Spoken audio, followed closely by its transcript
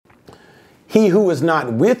He who is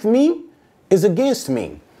not with me is against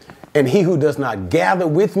me, and he who does not gather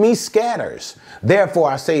with me scatters.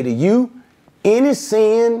 Therefore I say to you, any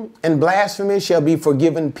sin and blasphemy shall be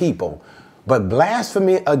forgiven people, but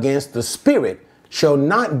blasphemy against the Spirit shall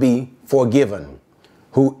not be forgiven.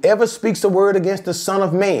 Whoever speaks a word against the Son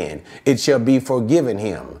of Man, it shall be forgiven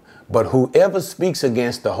him. But whoever speaks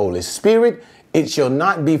against the Holy Spirit, it shall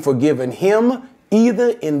not be forgiven him, either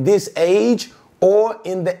in this age or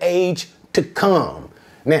in the age to come.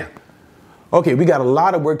 Now, okay, we got a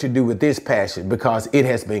lot of work to do with this passage because it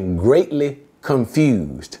has been greatly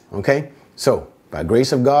confused. Okay, so by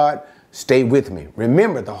grace of God, stay with me.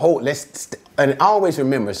 Remember the whole, and always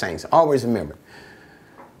remember, saints, always remember,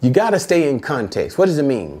 you got to stay in context. What does it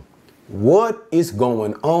mean? What is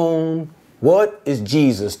going on? What is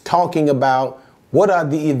Jesus talking about? What are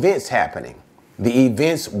the events happening? The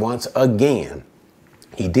events, once again,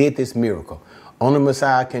 he did this miracle. Only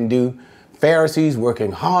Messiah can do. Pharisees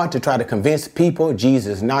working hard to try to convince people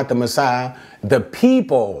Jesus is not the Messiah. The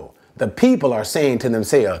people are saying to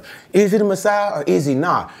themselves, is he the Messiah or is he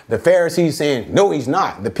not? The Pharisees saying, no, he's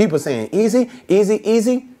not. The people saying, is he? Is he? Is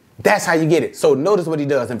he? That's how you get it. So notice what he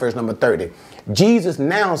does in verse number 30. Jesus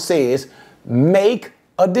now says, make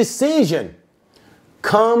a decision.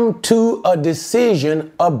 Come to a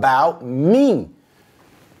decision about me.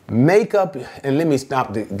 Make up, and let me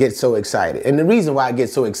stop to get so excited. And the reason why I get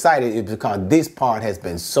so excited is because this part has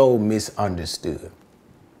been so misunderstood.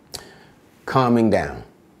 Calming down.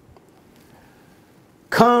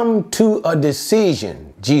 Come to a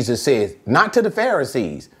decision, Jesus says, not to the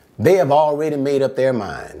Pharisees. They have already made up their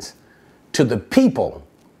minds. To the people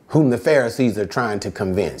whom the Pharisees are trying to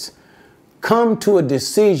convince. Come to a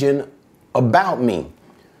decision about me.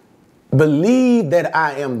 Believe that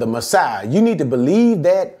I am the Messiah. You need to believe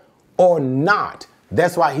that or not.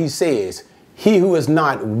 That's why he says, he who is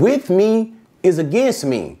not with me is against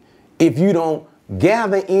me. If you don't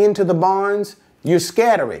gather into the barns, you're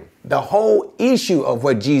scattering. The whole issue of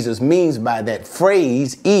what Jesus means by that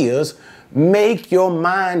phrase is, make your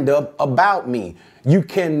mind up about me. You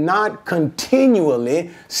cannot continually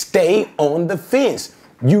stay on the fence.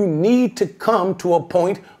 You need to come to a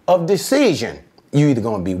point of decision. You're either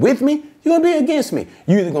going to be with me, you're going to be against me.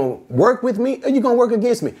 You're either going to work with me or you're going to work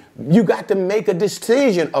against me. You got to make a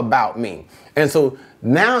decision about me. And so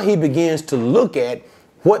now he begins to look at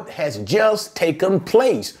what has just taken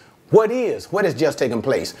place. What has just taken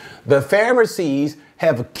place? The Pharisees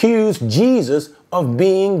have accused Jesus of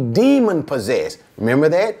being demon possessed. Remember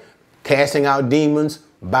that? Casting out demons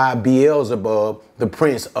by Beelzebub, the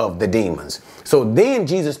prince of the demons. So then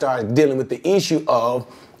Jesus starts dealing with the issue of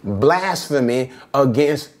blasphemy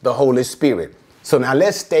against the Holy Spirit. So now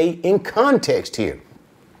let's stay in context here.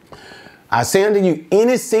 I say unto you,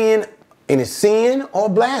 any sin or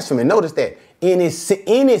blasphemy. Notice that. Any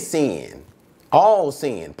sin, all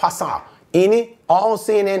sin, pasa, all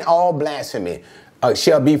sin and all blasphemy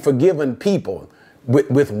shall be forgiven people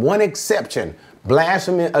with one exception.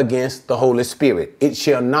 Blasphemy against the Holy Spirit, it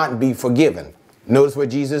shall not be forgiven. Notice what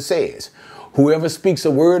Jesus says. Whoever speaks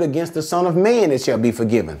a word against the Son of Man, it shall be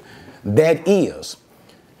forgiven. That is,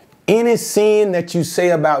 any sin that you say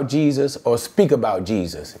about Jesus or speak about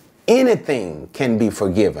Jesus, anything can be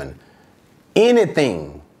forgiven.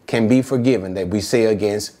 Anything can be forgiven that we say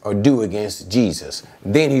against or do against Jesus.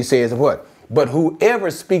 Then he says what? But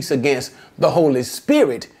whoever speaks against the Holy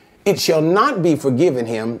Spirit, it shall not be forgiven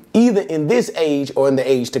him, either in this age or in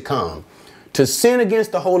the age to come. To sin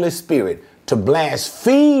against the Holy Spirit, to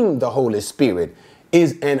blaspheme the Holy Spirit,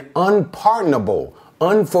 is an unpardonable,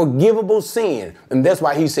 unforgivable sin. And that's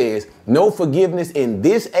why he says, no forgiveness in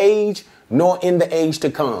this age, nor in the age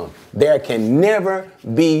to come. There can never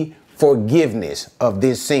be forgiveness of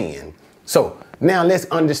this sin. So now let's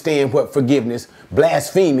understand what forgiveness,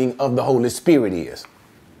 blaspheming of the Holy Spirit is.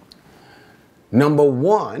 Number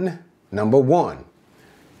one,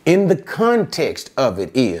 in the context of it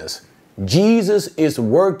is, Jesus is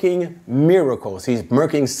working miracles. He's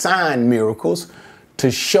working sign miracles to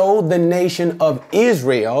show the nation of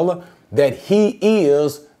Israel that he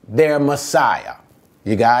is their Messiah.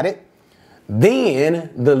 You got it?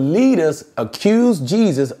 Then the leaders accuse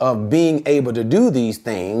Jesus of being able to do these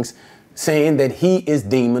things, saying that he is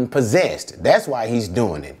demon possessed. That's why he's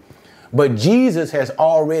doing it. But Jesus has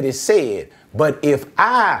already said, but if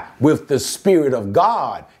I, with the Spirit of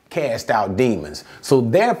God, cast out demons. So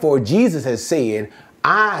therefore, Jesus has said,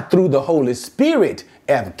 I, through the Holy Spirit,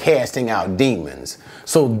 am casting out demons.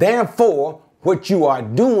 So therefore, what you are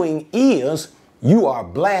doing is you are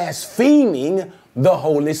blaspheming the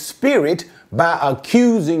Holy Spirit by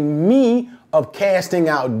accusing me of casting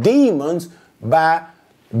out demons by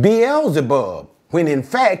Beelzebub, when in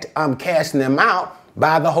fact I'm casting them out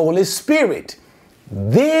by the Holy Spirit.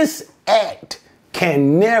 This act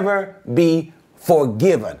can never be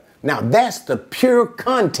forgiven. Now that's the pure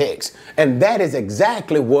context, and that is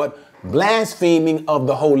exactly what blaspheming of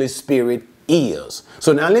the Holy Spirit is.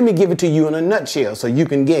 So now let me give it to you in a nutshell so you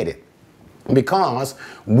can get it. Because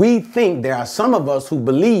we think there are some of us who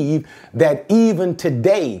believe that even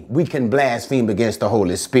today we can blaspheme against the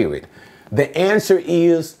Holy Spirit. The answer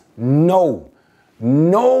is no.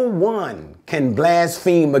 No one can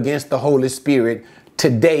blaspheme against the Holy Spirit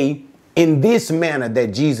today in this manner that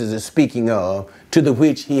Jesus is speaking of, to the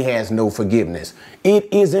which he has no forgiveness.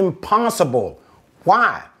 It is impossible.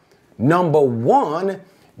 Why? Number one,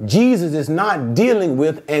 Jesus is not dealing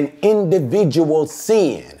with an individual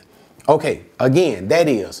sin. Okay, again, that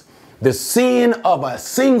is the sin of a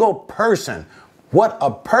single person, what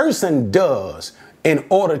a person does in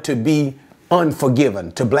order to be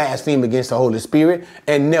unforgiven, to blaspheme against the Holy Spirit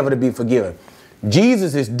and never to be forgiven.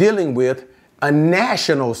 Jesus is dealing with a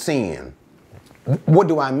national sin. What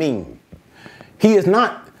do I mean? He is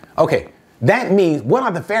not, okay, that means what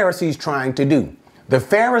are the Pharisees trying to do? The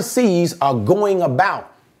Pharisees are going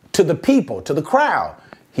about to the people, to the crowd.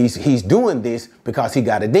 He's doing this because he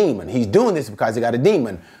got a demon. He's doing this because he got a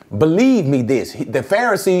demon. Believe me this, the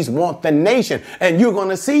Pharisees want the nation, and you're going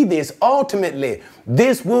to see this ultimately.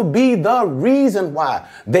 This will be the reason why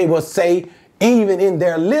they will say, even in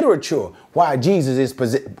their literature, why Jesus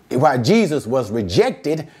was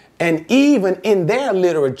rejected, and even in their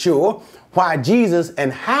literature, why Jesus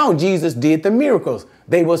and how Jesus did the miracles.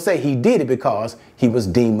 They will say he did it because he was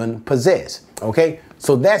demon possessed. Okay,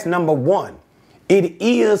 so that's number one. It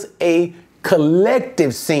is a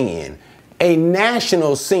collective sin, a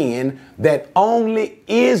national sin that only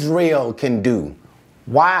Israel can do.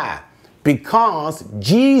 Why? Because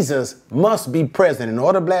Jesus must be present in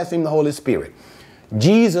order to blaspheme the Holy Spirit.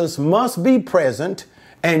 Jesus must be present,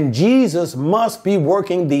 and Jesus must be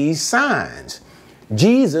working these signs.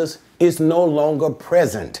 Jesus is no longer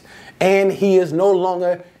present, and he is no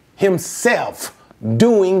longer himself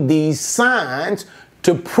doing these signs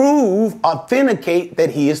to prove, authenticate that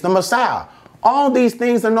he is the Messiah. All these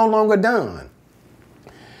things are no longer done.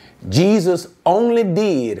 Jesus only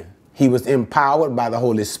did, he was empowered by the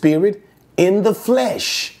Holy Spirit in the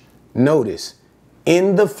flesh. Notice,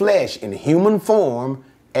 in the flesh, in human form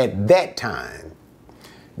at that time.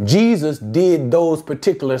 Jesus did those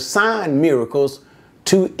particular sign miracles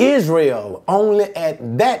to Israel only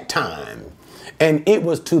at that time. And it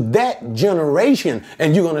was to that generation,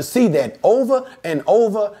 and you're going to see that over and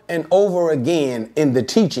over and over again in the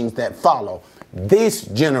teachings that follow. This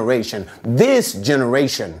generation.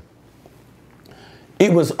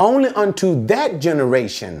 It was only unto that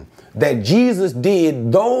generation that Jesus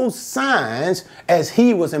did those signs as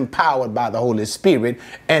he was empowered by the Holy Spirit.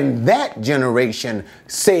 And that generation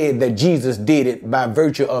said that Jesus did it by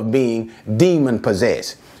virtue of being demon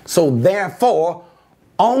possessed. So therefore,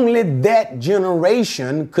 only that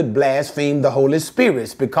generation could blaspheme the Holy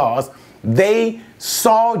Spirit because they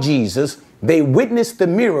saw Jesus, they witnessed the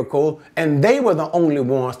miracle, and they were the only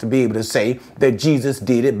ones to be able to say that Jesus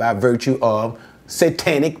did it by virtue of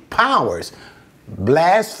satanic powers.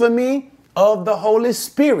 Blasphemy of the Holy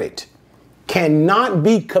Spirit cannot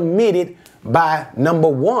be committed by, number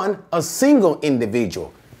one, a single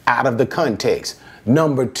individual out of the context.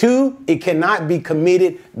 Number two, it cannot be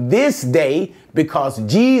committed this day because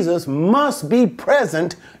Jesus must be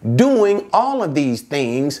present doing all of these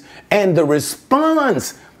things. And the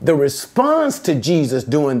response to Jesus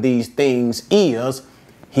doing these things is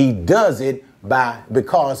he does it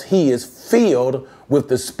because he is filled with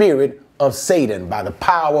the spirit of Satan, by the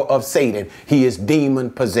power of Satan. He is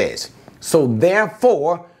demon possessed. So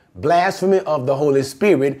therefore, blasphemy of the Holy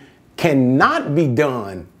Spirit cannot be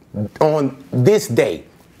done on this day.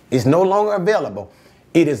 It's no longer available.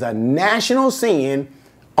 It is a national sin,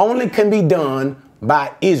 only can be done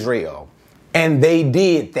by Israel. And they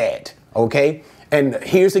did that, okay? And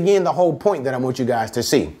here's again the whole point that I want you guys to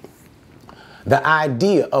see. The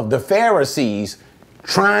idea of the Pharisees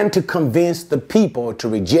trying to convince the people to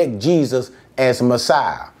reject Jesus as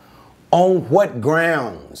Messiah. On what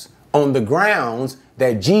grounds? On the grounds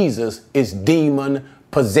that Jesus is demon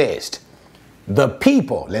possessed. The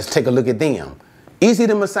people, let's take a look at them. Is he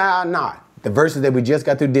the Messiah or not? The verses that we just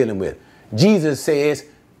got through dealing with. Jesus says,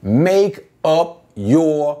 make up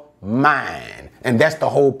your mind. And that's the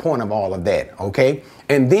whole point of all of that, okay?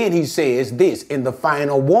 And then he says this in the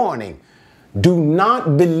final warning. Do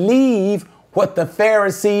not believe what the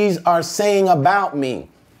Pharisees are saying about me.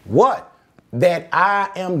 What? That I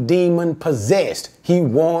am demon possessed. He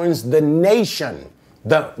warns the nation.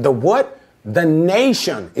 The what? The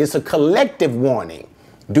nation. It's a collective warning.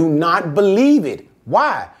 Do not believe it.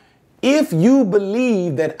 Why? If you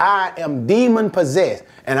believe that I am demon possessed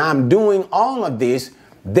and I'm doing all of this,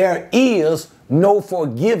 there is no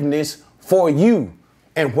forgiveness for you.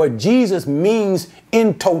 And what Jesus means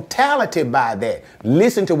in totality by that,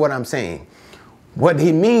 listen to what I'm saying. What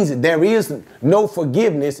he means, there is no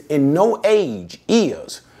forgiveness in no age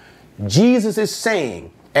is. Jesus is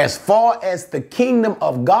saying, as far as the kingdom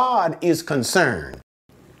of God is concerned,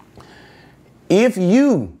 if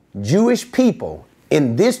you Jewish people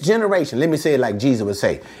in this generation, let me say it like Jesus would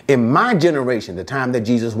say, in my generation, the time that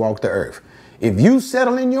Jesus walked the earth, if you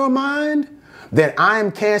settle in your mind that I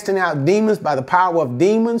am casting out demons by the power of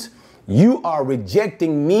demons, you are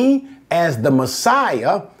rejecting me as the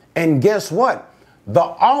Messiah. And guess what? The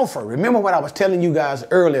offer, remember what I was telling you guys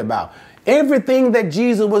earlier about everything that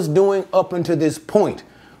Jesus was doing up until this point.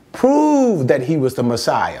 Prove that he was the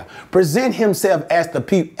Messiah. Present himself as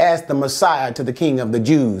the Messiah to the King of the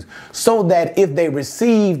Jews, so that if they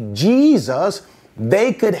received Jesus,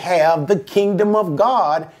 they could have the kingdom of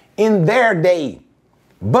God in their day.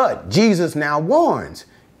 But Jesus now warns,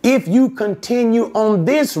 if you continue on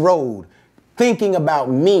this road, thinking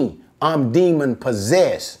about me, I'm demon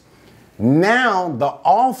possessed, now the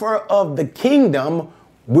offer of the kingdom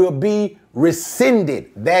will be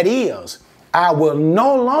rescinded. That is, I will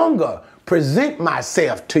no longer present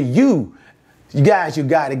myself to you. You guys, you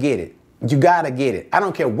got to get it. You got to get it. I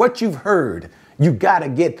don't care what you've heard. You got to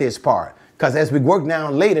get this part, because as we work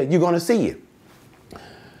down later, you're going to see it.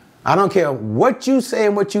 I don't care what you say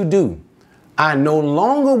and what you do. I no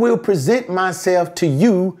longer will present myself to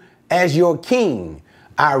you as your king.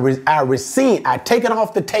 I take it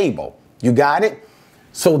off the table. You got it?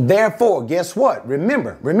 So therefore, guess what?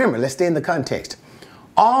 Remember, let's stay in the context.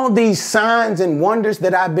 All these signs and wonders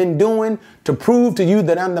that I've been doing to prove to you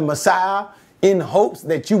that I'm the Messiah, in hopes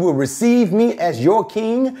that you will receive me as your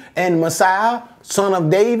king and Messiah, son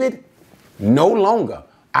of David, no longer.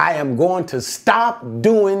 I am going to stop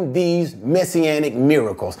doing these messianic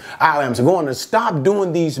miracles. I am going to stop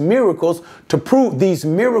doing these miracles to prove these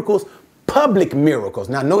miracles, public miracles.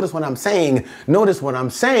 Now, notice what I'm saying.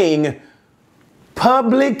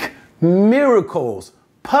 Public miracles,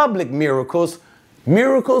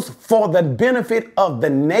 miracles for the benefit of the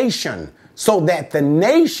nation, so that the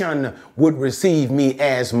nation would receive me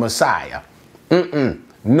as Messiah.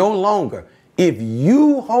 No longer. If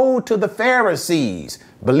you hold to the Pharisees,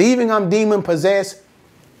 believing I'm demon possessed,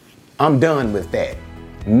 I'm done with that.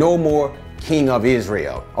 No more King of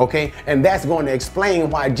Israel. Okay. And that's going to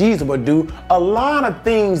explain why Jesus will do a lot of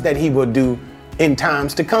things that he will do in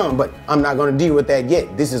times to come. But I'm not going to deal with that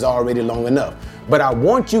yet. This is already long enough. But I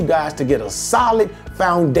want you guys to get a solid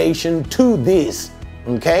foundation to this.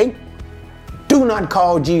 Okay. Do not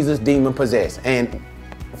call Jesus demon possessed. And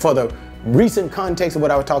for the recent context of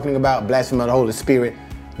what I was talking about, blasphemy of the Holy Spirit,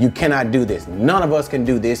 you cannot do this. None of us can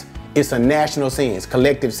do this. It's a national sin. It's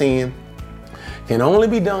collective sin. Can only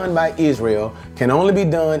be done by Israel. Can only be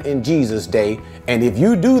done in Jesus' day. And if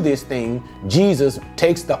you do this thing, Jesus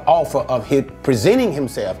takes the offer of presenting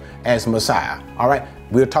himself as Messiah. All right.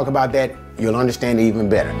 We'll talk about that. You'll understand it even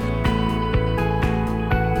better.